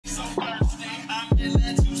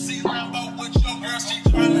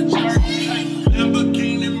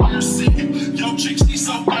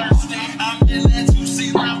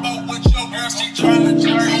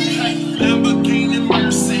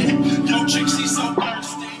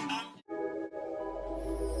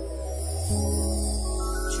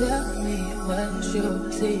what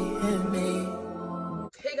you see in me.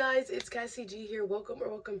 Hey guys, it's Cassie G here. Welcome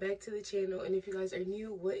back to the channel. And if you guys are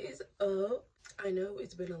new, what is up? I know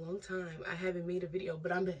it's been a long time. I haven't made a video,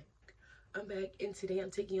 but I'm back. And today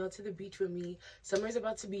I'm taking y'all to the beach with me. Summer's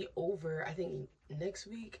about to be over. I think next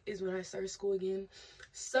week is when I start school again.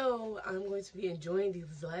 So I'm going to be enjoying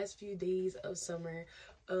these last few days of summer.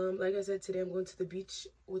 Like I said, today I'm going to the beach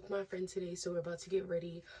with my friend today, so we're about to get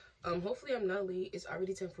ready. Hopefully I'm not late. It's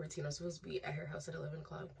already 10:14. I'm supposed to be at her house at 11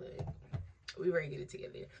 o'clock, but we ready to get it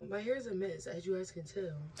together. My hair is a mess, as you guys can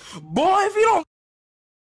tell. Boy, if you don't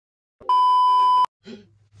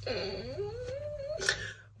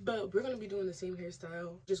But we're gonna be doing the same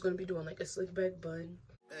hairstyle. Just gonna be doing like a slick back bun.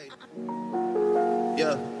 Hey.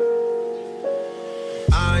 Yeah.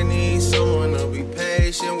 I need someone to be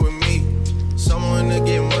patient with me. Someone to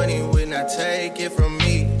get money when I take it from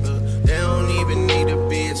me. They don't even need to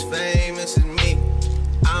be as famous as me.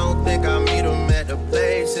 I don't think I meet them at the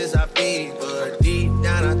places I be. But deep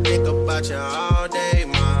down I think about you all day,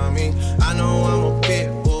 mommy. I know I'm a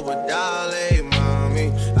pit bull, but darling,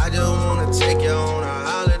 mommy, I just wanna take you on a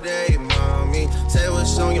holiday, mommy. Say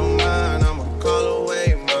what's on your mind, I'ma call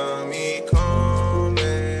away, mommy. Come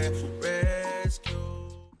and rescue.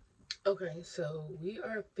 Okay, so we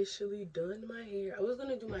are officially done my hair. I was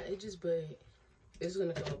gonna do my edges, but it's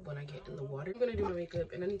gonna come up when I get in the water. I'm gonna do my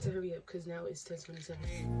makeup, and I need to hurry up because now it's 10:27.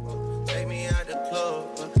 Take me out the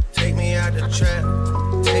club, take me out the trap,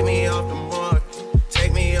 take me off the market,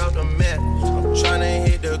 take me off the map. I'm tryna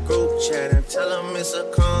hit the group chat and tell them it's a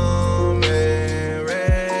come and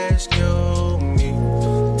rescue me.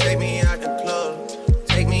 Take me out the club,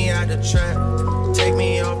 take me out the trap, take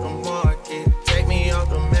me off the market, take me off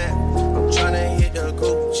the map. I'm tryna hit the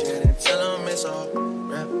group chat and tell them it's a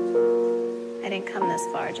rap. I didn't come this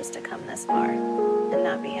far just to come this far and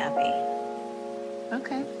not be happy.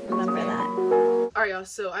 Okay, remember that. All right, y'all,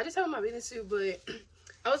 so I just have my bathing suit, but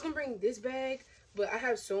I was gonna bring this bag, but I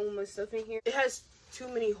have so much stuff in here. It has too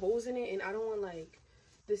many holes in it, and I don't want like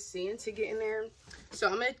the sand to get in there. So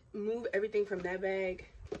I'm gonna move everything from that bag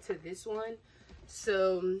to this one.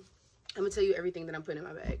 So I'm gonna tell you everything that I'm putting in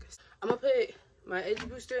my bag. I'm gonna put my edge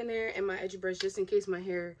booster in there and my edge brush just in case my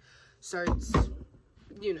hair starts,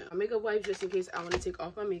 you know, a makeup wipe just in case I want to take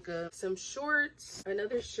off my makeup, some shorts,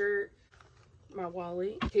 another shirt, my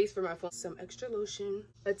wallet, case for my phone, some extra lotion,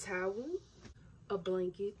 a towel, a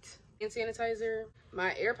blanket, hand sanitizer,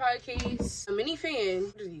 my AirPod case, a mini fan.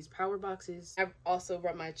 What are these power boxes? I've also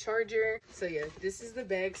brought my charger. So yeah, this is the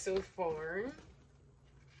bag so far.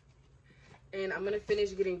 And I'm gonna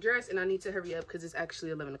finish getting dressed, and I need to hurry up because it's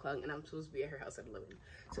actually 11 o'clock and I'm supposed to be at her house at 11.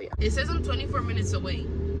 So yeah, it says I'm 24 minutes away.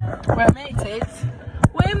 Where may it?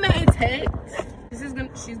 Where may it?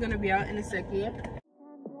 She's gonna be out in a second.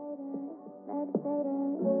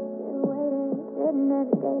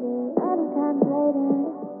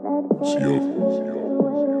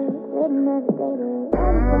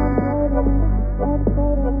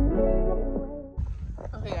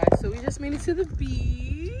 Okay guys, so we just made it to the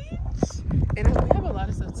beach, and we have a lot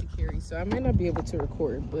of stuff to carry, so I might not be able to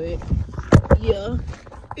record, but yeah.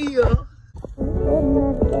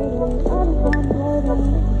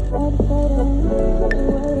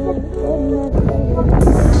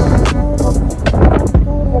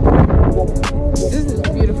 This is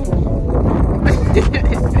beautiful.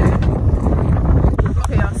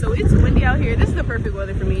 Okay, y'all, so it's windy out here. This is the perfect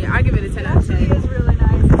weather for me. I give it a 10 out of 10. It is really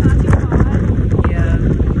nice. It's not too hot. Yeah.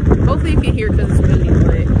 Hopefully you can hear because it's windy,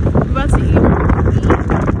 but we're about to eat.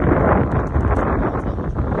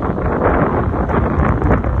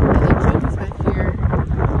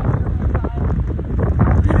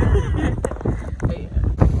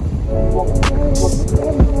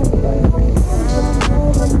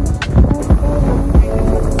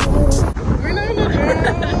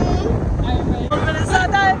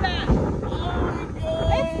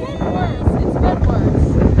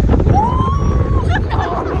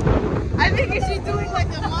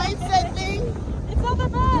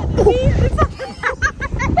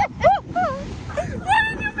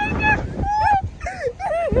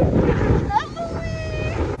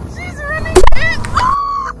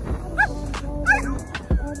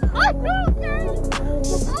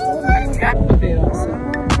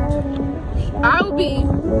 I'll be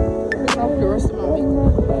off the rest of my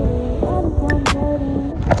makeup.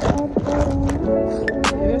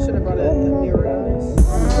 Maybe I should have brought a mirror on this.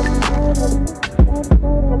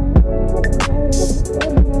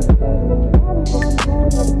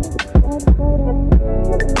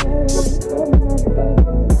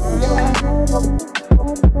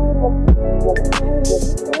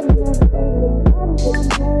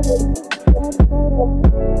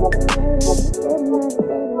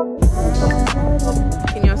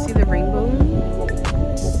 Can y'all see the rainbow?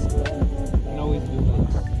 No, we do.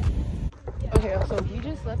 Okay, so we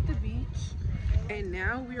just left the beach and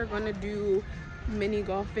now we are gonna do mini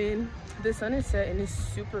golfing. The sun is set and it's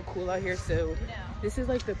super cool out here, so this is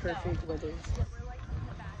like the perfect weather.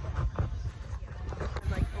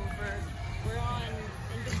 Like over, we're on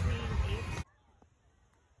in between 8.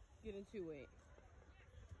 Get into it.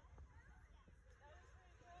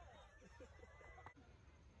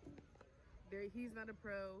 There, he's not a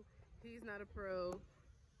pro, he's not a pro,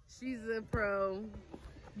 she's a pro,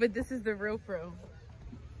 but this is the real pro.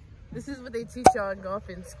 This is what they teach y'all in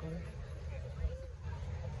golfing school.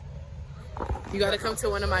 You gotta come to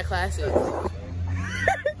one of my classes.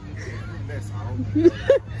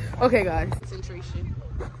 Okay, guys. Concentration.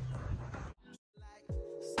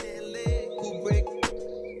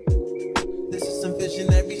 This is some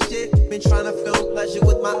visionary shit. Been trying to film pleasure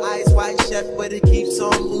with my eyes wide shut, but it keeps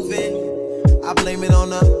on moving. I blame it on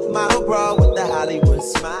the model bra with the Hollywood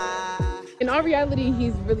smile. In all reality,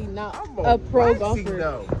 he's really not a pro golfer.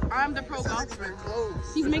 Though. I'm the pro golfer.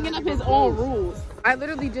 He's making up his own rules. I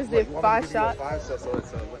literally just did 5 shots. 5, so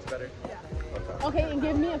it's much better. Okay, and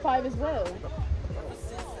give me a 5 as well.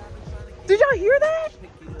 Did y'all hear that?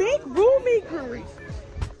 Big rule maker.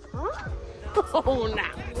 Huh? Oh,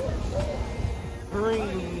 nah.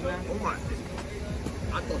 Oh my.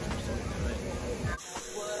 I thought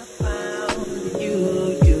you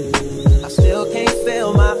were so I still can't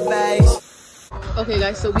feel my face. Okay,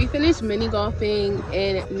 guys, so we finished mini golfing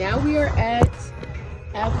and now we are at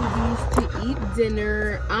Applebee's to eat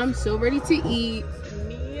dinner. I'm so ready to eat.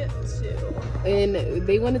 Me too. And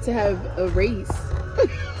they wanted to have a race.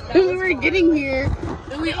 And we were getting here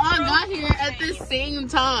and we all got here at the same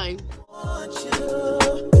time.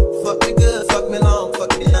 Fuck me good, fuck me long,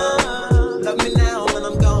 fuck me long. Love me now when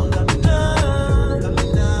I'm gone, love me now. Love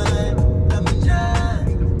me now, love me now,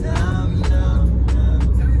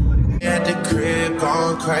 at the crib,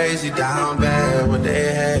 going crazy, down bad. What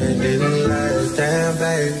they had didn't last, damn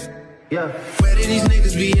baby. Yeah. Where did these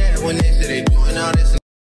niggas be at when they say they doing all this?